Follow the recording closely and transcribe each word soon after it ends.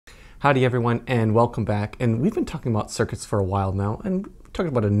Howdy everyone, and welcome back. And we've been talking about circuits for a while now, and we've talked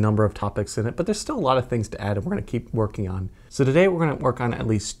about a number of topics in it, but there's still a lot of things to add and we're going to keep working on. So today we're going to work on at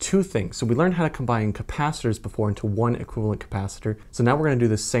least two things. So we learned how to combine capacitors before into one equivalent capacitor. So now we're going to do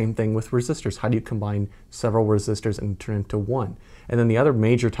the same thing with resistors. How do you combine several resistors and turn into one? And then the other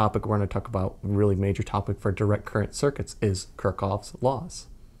major topic we're going to talk about, really major topic for direct current circuits, is Kirchhoffs laws.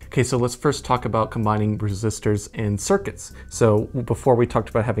 Okay, so let's first talk about combining resistors and circuits. So before we talked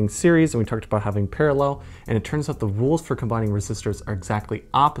about having series and we talked about having parallel, and it turns out the rules for combining resistors are exactly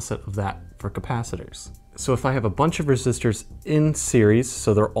opposite of that for capacitors. So if I have a bunch of resistors in series,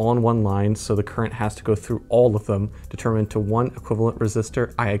 so they're all in one line, so the current has to go through all of them to turn into one equivalent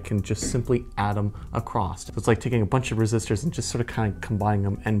resistor, I can just simply add them across. So it's like taking a bunch of resistors and just sort of kind of combining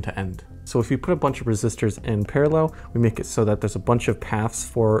them end to end. So if you put a bunch of resistors in parallel, we make it so that there's a bunch of paths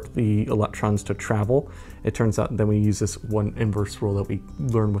for the electrons to travel. It turns out then we use this one inverse rule that we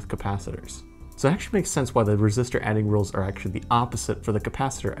learn with capacitors. So it actually makes sense why the resistor adding rules are actually the opposite for the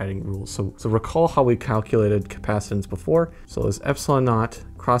capacitor adding rules. So recall how we calculated capacitance before. So it's epsilon naught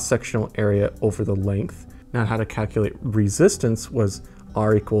cross-sectional area over the length. Now how to calculate resistance was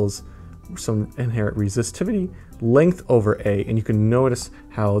R equals some inherent resistivity, length over A, and you can notice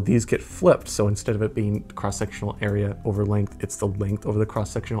how these get flipped. So instead of it being cross-sectional area over length, it's the length over the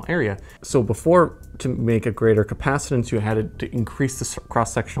cross-sectional area. So before, to make a greater capacitance, you had to increase the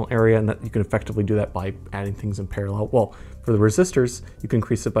cross-sectional area, and that you can effectively do that by adding things in parallel. Well, for the resistors, you can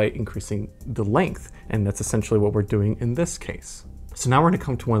increase it by increasing the length, and that's essentially what we're doing in this case. So now we're going to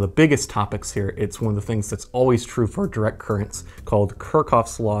come to one of the biggest topics here. It's one of the things that's always true for direct currents, called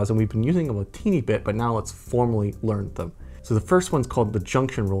Kirchhoffs Laws, and we've been using them a teeny bit, but now let's formally learn them. So the first one's called the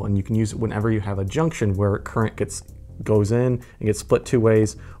junction rule, and you can use it whenever you have a junction where current goes in and gets split two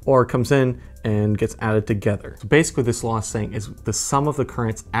ways, or comes in and gets added together. So basically this law is saying is the sum of the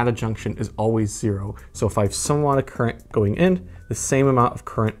currents at a junction is always zero. So if I have some amount of current going in, the same amount of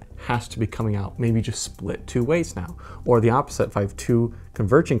current has to be coming out, maybe just split two ways now. Or the opposite, if I have two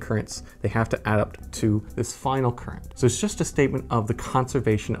converging currents, they have to add up to this final current. So it's just a statement of the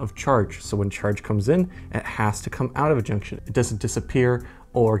conservation of charge. So when charge comes in, it has to come out of a junction. It doesn't disappear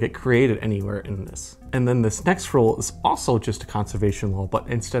or get created anywhere in this. And then this next rule is also just a conservation law, but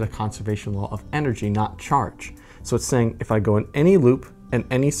instead a conservation law of energy, not charge. So it's saying if I go in any loop in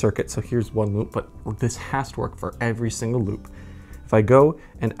any circuit, so here's one loop, but this has to work for every single loop. If I go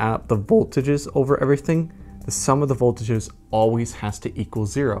and add up the voltages over everything, the sum of the voltages always has to equal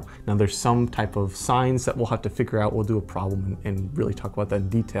zero. Now there's some type of signs that we'll have to figure out. We'll do a problem and really talk about that in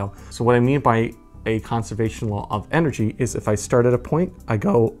detail. So what I mean by a conservation law of energy is if I start at a point, I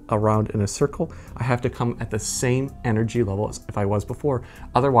go around in a circle, I have to come at the same energy level as if I was before.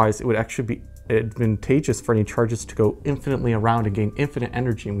 Otherwise, it would actually be advantageous for any charges to go infinitely around and gain infinite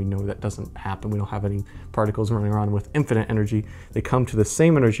energy, and we know that doesn't happen. We don't have any particles running around with infinite energy. They come to the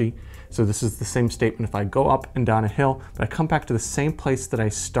same energy. So this is the same statement. If I go up and down a hill, but I come back to the same place that I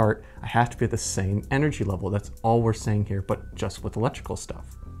start, I have to be at the same energy level. That's all we're saying here, but just with electrical stuff.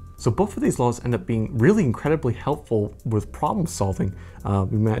 So both of these laws end up being really incredibly helpful with problem solving.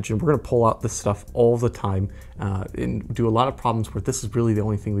 Imagine we're going to pull out this stuff all the time and do a lot of problems where this is really the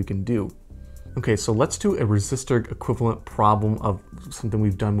only thing we can do. Okay, so let's do a resistor equivalent problem of something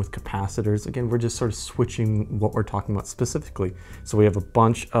we've done with capacitors. Again, we're just sort of switching what we're talking about specifically. So we have a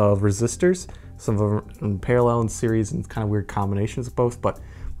bunch of resistors, some of them are in parallel and series and kind of weird combinations of both, but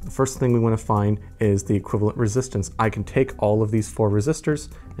the first thing we want to find is the equivalent resistance. I can take all of these four resistors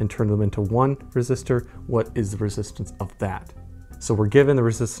and turn them into one resistor. What is the resistance of that? So we're given the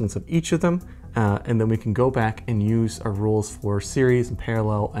resistance of each of them, and then we can go back and use our rules for series and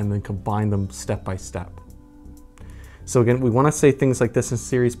parallel and then combine them step by step. So again, we want to say things like this in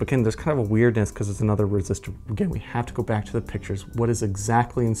series, but again, there's kind of a weirdness because it's another resistor. Again, we have to go back to the pictures. What is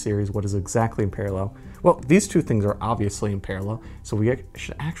exactly in series? What is exactly in parallel? Well, these two things are obviously in parallel, so we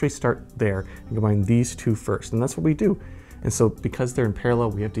should actually start there and combine these two first, and that's what we do. And so because they're in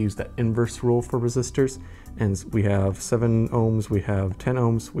parallel, we have to use that inverse rule for resistors, and we have 7 ohms, we have 10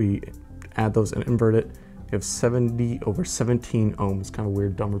 ohms, we add those and invert it. We have 70 over 17 ohms, kind of a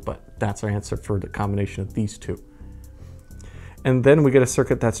weird number, but that's our answer for the combination of these two. And then we get a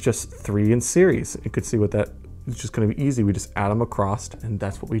circuit that's just 3 in series. You could see what that is just going to be easy. We just add them across, and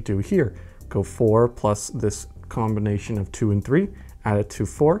that's what we do here. Go 4 plus this combination of 2 and 3, add it to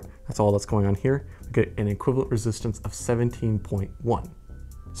 4. That's all that's going on here. We get an equivalent resistance of 17.1.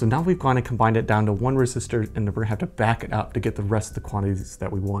 So now we've gone and combined it down to one resistor, and we're going to have to back it up to get the rest of the quantities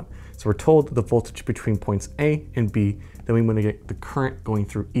that we want. So we're told the voltage between points A and B, then we want to get the current going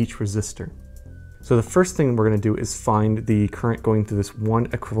through each resistor. So the first thing we're going to do is find the current going through this one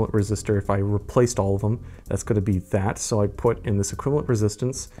equivalent resistor. If I replaced all of them, that's going to be that. So I put in this equivalent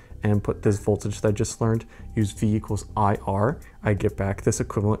resistance and put this voltage that I just learned, use V equals IR. I get back this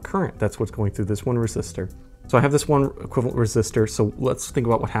equivalent current. That's what's going through this one resistor. So I have this one equivalent resistor. So let's think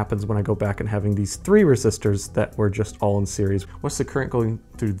about what happens when I go back and having these three resistors that were just all in series. What's the current going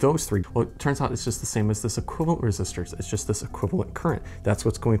through those three? Well, it turns out it's just the same as this equivalent resistors. It's just this equivalent current. That's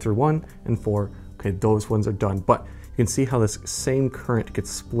what's going through 1 and 4. Okay, those ones are done. But you can see how this same current gets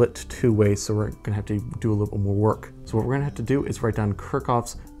split two ways. So we're gonna have to do a little bit more work. So what we're gonna have to do is write down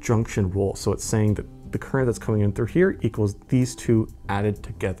Kirchhoff's junction rule. So it's saying that the current that's coming in through here equals these two added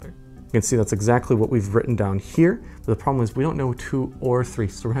together. You can see that's exactly what we've written down here. But the problem is we don't know 2 or 3,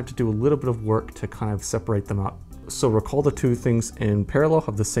 so we're gonna have to do a little bit of work to kind of separate them out. So recall the two things in parallel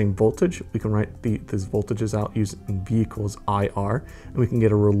have the same voltage. We can write these voltages out using V equals IR, and we can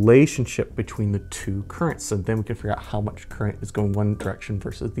get a relationship between the two currents. And then we can figure out how much current is going one direction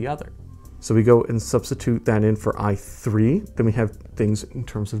versus the other. So we go and substitute that in for I3. Then we have things in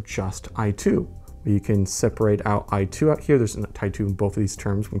terms of just I2. We can separate out I2 out here. There's an I2 in both of these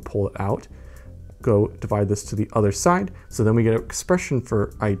terms. We pull it out, go divide this to the other side. So then we get an expression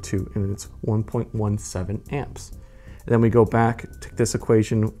for I2, and it's 1.17 amps. And then we go back, take this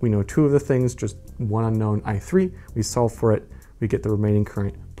equation. We know 2 of the things, just one unknown I3. We solve for it. We get the remaining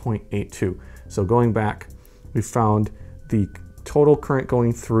current, 0.82. So going back, we found the total current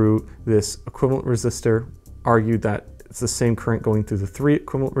going through this equivalent resistor, argued that it's the same current going through the 3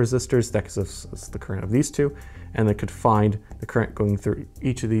 equivalent resistors. That gives us the current of these 2. And they could find the current going through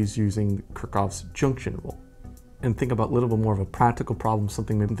each of these using Kirchhoff's junction rule. And think about a little bit more of a practical problem,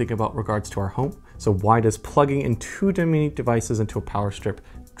 something maybe think about regards to our home. So why does plugging in 2 unique devices into a power strip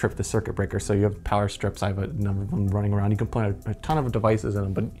trip the circuit breaker? So you have power strips, I have a number of them running around. You can plug a ton of devices in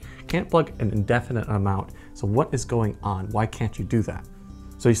them, but you can't plug an indefinite amount. So what is going on? Why can't you do that?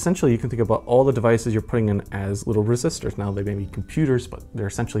 So essentially you can think about all the devices you're putting in as little resistors. Now they may be computers, but they're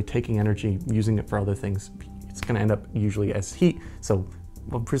essentially taking energy, using it for other things. It's gonna end up usually as heat. So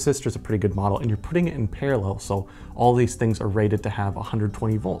a resistor is a pretty good model, and you're putting it in parallel. So all these things are rated to have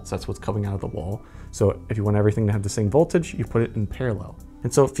 120 volts. That's what's coming out of the wall. So if you want everything to have the same voltage, you put it in parallel.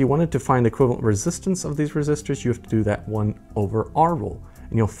 And so if you wanted to find the equivalent resistance of these resistors, you have to do that 1/R rule.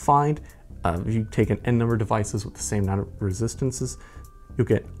 And you'll find if you take an n number of devices with the same amount of resistances, you'll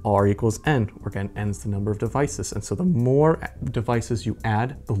get R equals N, where again, N is the number of devices. And so the more devices you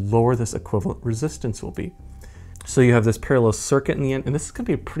add, the lower this equivalent resistance will be. So you have this parallel circuit in the end, and this is gonna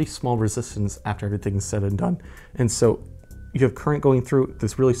be a pretty small resistance after everything's said and done. And so you have current going through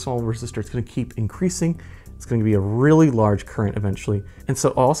this really small resistor. It's gonna keep increasing. It's gonna be a really large current eventually. And so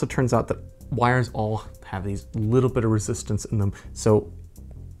it also turns out that wires all have these little bit of resistance in them. So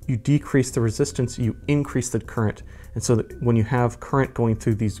you decrease the resistance, you increase the current. And so that when you have current going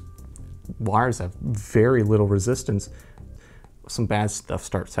through these wires that have very little resistance, some bad stuff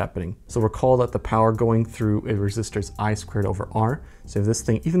starts happening. So recall that the power going through a resistor is I squared over R. So if this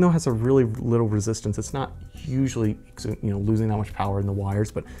thing, even though it has a really little resistance, it's not usually losing that much power in the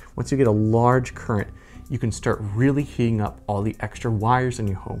wires, but once you get a large current, you can start really heating up all the extra wires in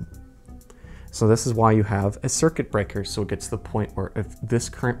your home. So this is why you have a circuit breaker. So it gets to the point where if this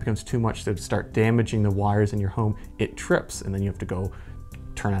current becomes too much to start damaging the wires in your home, it trips, and then you have to go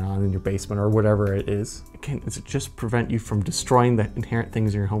turn it on in your basement or whatever it is. Again, it's just prevent you from destroying the inherent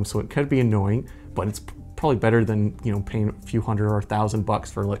things in your home. So it could be annoying, but it's probably better than paying a few $100 or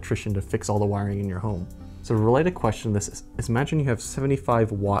 $1,000 for an electrician to fix all the wiring in your home. So a related question to this is imagine you have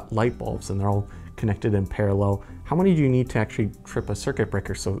 75-watt light bulbs and they're all connected in parallel. How many do you need to actually trip a circuit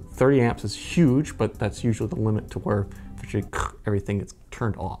breaker? So 30 amps is huge, but that's usually the limit to where everything gets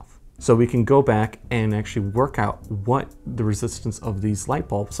turned off. So we can go back and actually work out what the resistance of these light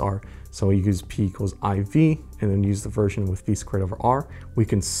bulbs are. So we use P equals IV and then use the version with V squared over R. We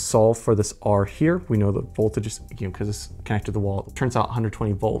can solve for this R here. We know the voltage is, because it's connected to the wall, it turns out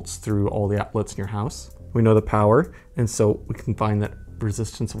 120 volts through all the outlets in your house. We know the power, and so we can find that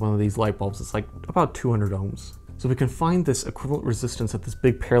resistance of one of these light bulbs is like about 200 ohms. So we can find this equivalent resistance that this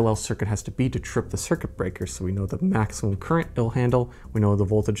big parallel circuit has to be to trip the circuit breaker. So we know the maximum current it'll handle. We know the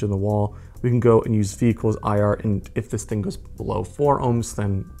voltage in the wall. We can go and use V equals IR, and if this thing goes below 4 ohms,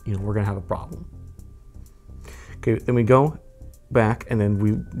 then we're gonna have a problem. Okay, then we go back, and then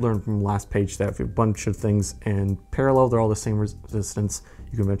we learned from the last page that if you have a bunch of things in parallel, they're all the same resistance,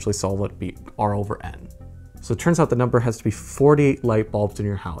 you can eventually solve it, be R over N. So it turns out the number has to be 48 light bulbs in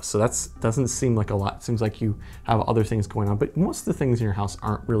your house. So that doesn't seem like a lot. It seems like you have other things going on, but most of the things in your house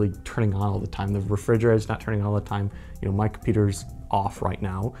aren't really turning on all the time. The refrigerator's not turning on all the time. You know, my computer's off right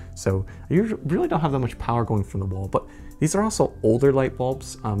now. So you really don't have that much power going from the wall, but these are also older light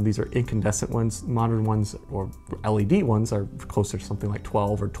bulbs. These are incandescent ones. Modern ones or LED ones are closer to something like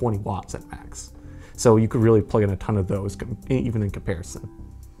 12 or 20 watts at max. So you could really plug in a ton of those, even in comparison.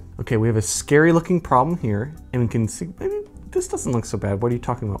 Okay, we have a scary looking problem here, and we can see, maybe this doesn't look so bad. What are you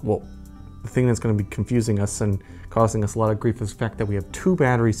talking about? Well, the thing that's going to be confusing us and causing us a lot of grief is the fact that we have 2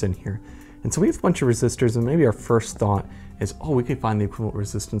 batteries in here. And so we have a bunch of resistors, and maybe our first thought is, oh, we can find the equivalent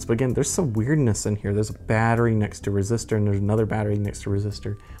resistance. But again, there's some weirdness in here. There's a battery next to resistor, and there's another battery next to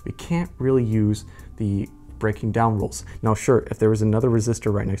resistor. We can't really use the breaking down rules. Now, sure, if there was another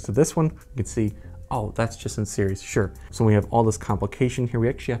resistor right next to this one, you can see, oh, that's just in series, sure. So we have all this complication here. We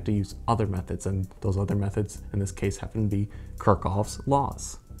actually have to use other methods, and those other methods in this case happen to be Kirchhoffs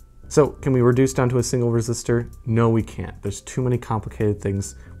laws. So can we reduce down to a single resistor? No, we can't. There's too many complicated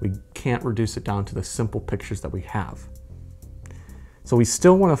things. We can't reduce it down to the simple pictures that we have. So we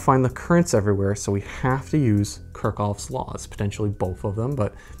still want to find the currents everywhere, so we have to use Kirchhoffs laws, potentially both of them,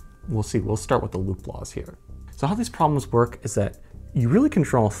 but we'll see. We'll start with the loop laws here. So how these problems work is that you really can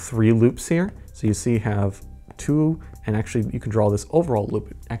draw 3 loops here. So you see you have 2, and actually you can draw this overall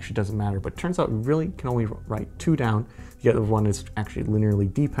loop. It actually doesn't matter, but it turns out you really can only write 2 down. The other one is actually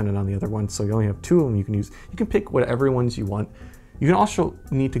linearly dependent on the other one, so you only have 2 of them you can use. You can pick whatever ones you want. You can also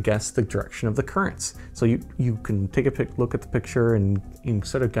need to guess the direction of the currents. So you can take a look at the picture and you can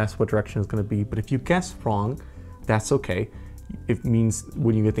sort of guess what direction it's going to be, but if you guess wrong, that's okay. It means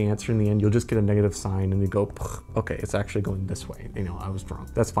when you get the answer in the end, you'll just get a negative sign and you go, okay, it's actually going this way. You know, I was wrong.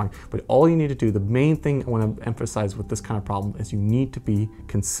 That's fine. But all you need to do, the main thing I want to emphasize with this kind of problem is you need to be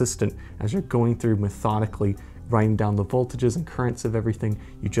consistent as you're going through methodically writing down the voltages and currents of everything.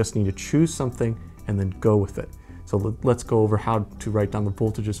 You just need to choose something and then go with it. So let's go over how to write down the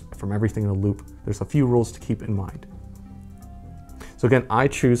voltages from everything in a loop. There's a few rules to keep in mind. So again, I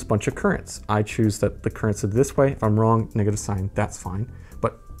choose a bunch of currents. I choose that the currents are this way. If I'm wrong, negative sign, that's fine.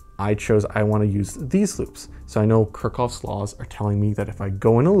 But I chose I want to use these loops. So I know Kirchhoff's laws are telling me that if I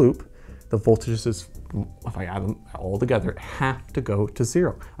go in a loop, the voltages, if I add them all together, have to go to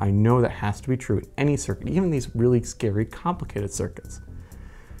 0. I know that has to be true in any circuit, even these really scary, complicated circuits.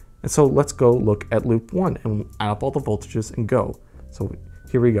 And so let's go look at loop 1 and add up all the voltages and go. So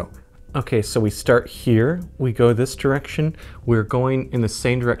here we go. Okay, so we start here, we go this direction, we're going in the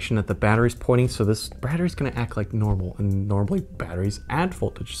same direction that the battery's pointing, so this battery's gonna act like normal, and normally batteries add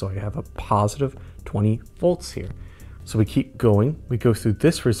voltage, so I have a positive 20 volts here. So we keep going, we go through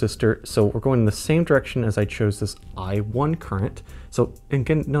this resistor, so we're going in the same direction as I chose this I1 current. So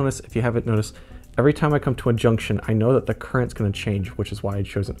again, notice, if you haven't noticed, every time I come to a junction, I know that the current's gonna change, which is why I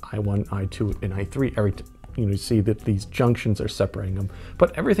chose an I1, I2, and I3 you see that these junctions are separating them,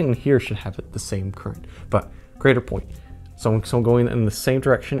 but everything in here should have the same current, but greater point. So I'm going in the same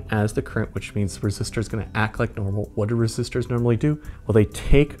direction as the current, which means the resistor is going to act like normal. What do resistors normally do? Well, they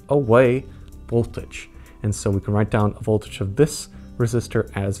take away voltage. And so we can write down a voltage of this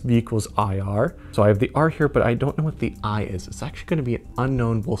resistor as V equals IR. So I have the R here, but I don't know what the I is. It's actually going to be an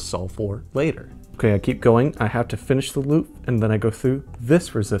unknown we'll solve for later. Okay, I keep going. I have to finish the loop, and then I go through this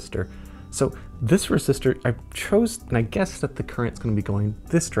resistor. So this resistor, I chose, and I guessed that the current's going to be going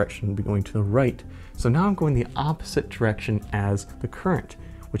this direction, be going to the right. So now I'm going the opposite direction as the current,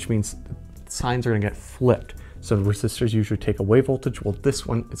 which means the signs are going to get flipped. So the resistors usually take away voltage. Well, this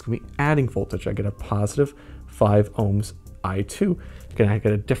one is going to be adding voltage. I get a positive 5 ohms I2. Again, I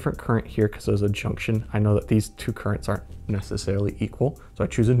get a different current here because there's a junction. I know that these 2 currents aren't necessarily equal, so I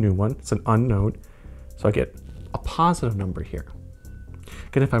choose a new one. It's an unknown, so I get a positive number here.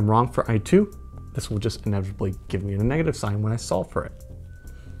 Again, if I'm wrong for I2, this will just inevitably give me a negative sign when I solve for it.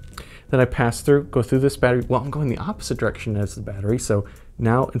 Then I pass through, go through this battery. Well, I'm going the opposite direction as the battery, so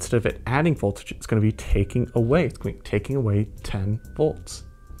now instead of it adding voltage, it's going to be taking away. It's going to be taking away 10 volts.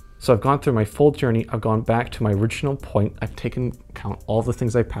 So I've gone through my full journey. I've gone back to my original point. I've taken account all the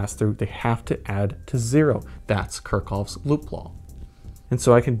things I passed through. They have to add to 0. That's Kirchhoff's loop law. And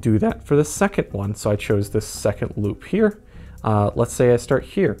so I can do that for the second one. So I chose this second loop here. Let's say I start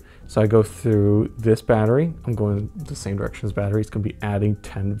here. So I go through this battery. I'm going the same direction as battery. It's going to be adding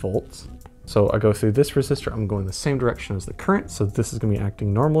 10 volts. So I go through this resistor. I'm going the same direction as the current. So this is going to be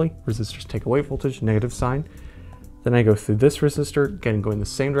acting normally. Resistors take away voltage, negative sign. Then I go through this resistor, again, going the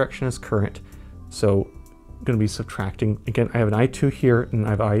same direction as current. So I'm going to be subtracting. Again, I have an I2 here and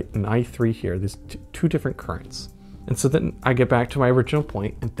I have an I3 here. There's two different currents. And so then I get back to my original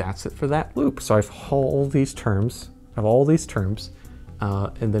point, and that's it for that loop. So I have all these terms,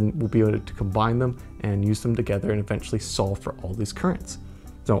 and then we'll be able to combine them and use them together and eventually solve for all these currents.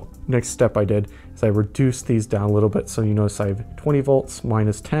 So next step I did is I reduced these down a little bit. So you notice I have 20 volts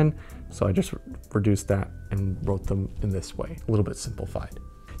minus 10. So I just reduced that and wrote them in this way, a little bit simplified.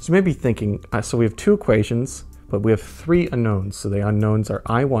 So you may be thinking, so we have two equations, but we have three unknowns. So the unknowns are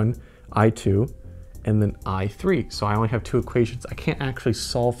I1, I2, and then I3. So I only have two equations. I can't actually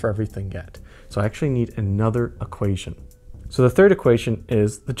solve for everything yet. So I actually need another equation. So the third equation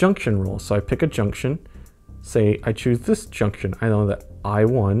is the junction rule. So I pick a junction, say I choose this junction. I know that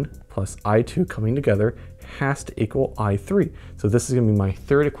I1 plus I2 coming together has to equal I3. So this is gonna be my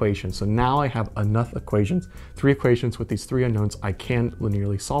third equation. So now I have enough equations, three equations with these three unknowns. I can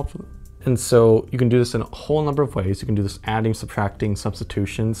linearly solve for them. And so you can do this in a whole number of ways. You can do this adding, subtracting,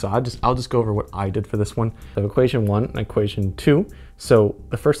 substitution. So I'll just go over what I did for this one. So equation 1 and equation 2. So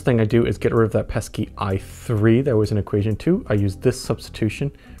the first thing I do is get rid of that pesky I3 that was in equation 2. I use this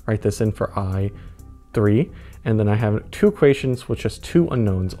substitution, write this in for I3. And then I have two equations with just two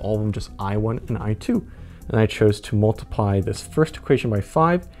unknowns, all of them just I1 and I2. And I chose to multiply this first equation by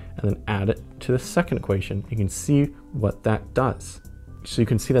 5 and then add it to the second equation. You can see what that does. So you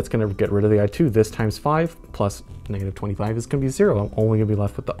can see that's going to get rid of the I2. This times 5 plus negative 25 is going to be 0. I'm only going to be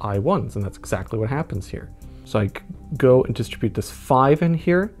left with the I1s, and that's exactly what happens here. So I go and distribute this 5 in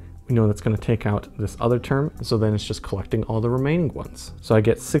here. We know that's going to take out this other term, so then it's just collecting all the remaining ones. So I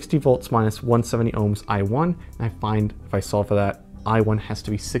get 60 volts minus 170 ohms I1, and I find if I solve for that, I1 has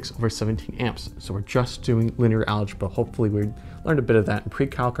to be 6/17 amps. So we're just doing linear algebra. Hopefully we learned a bit of that in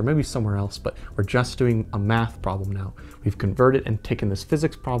pre-calc or maybe somewhere else, but we're just doing a math problem now. We've converted and taken this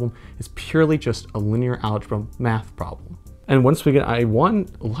physics problem. It's purely just a linear algebra math problem. And once we get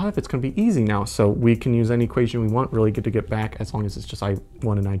I1, a lot of it's going to be easy now. So we can use any equation we want, really good to get back as long as it's just I1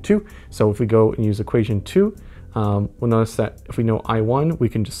 and I2. So if we go and use equation 2, we'll notice that if we know I1, we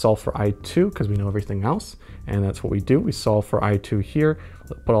can just solve for I2 because we know everything else. And that's what we do. We solve for I2 here,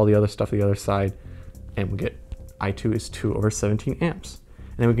 put all the other stuff to the other side, and we get I2 is 2/17 amps.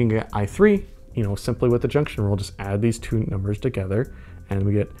 And then we can get I3, simply with the junction rule, just add these two numbers together, and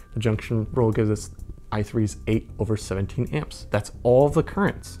we get the junction rule gives us I3 is 8/17 amps. That's all of the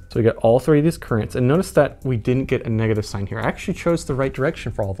currents. So we get all three of these currents, and notice that we didn't get a negative sign here. I actually chose the right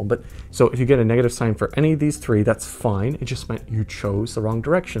direction for all of them, but so if you get a negative sign for any of these three, that's fine. It just meant you chose the wrong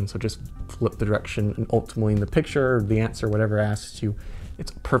direction. So just flip the direction, and ultimately in the picture, the answer, whatever asks you,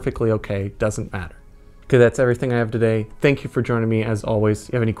 it's perfectly okay, doesn't matter. Okay, that's everything I have today. Thank you for joining me as always.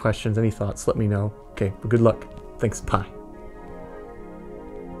 If you have any questions, any thoughts, let me know. Okay, well, good luck. Thanks, bye.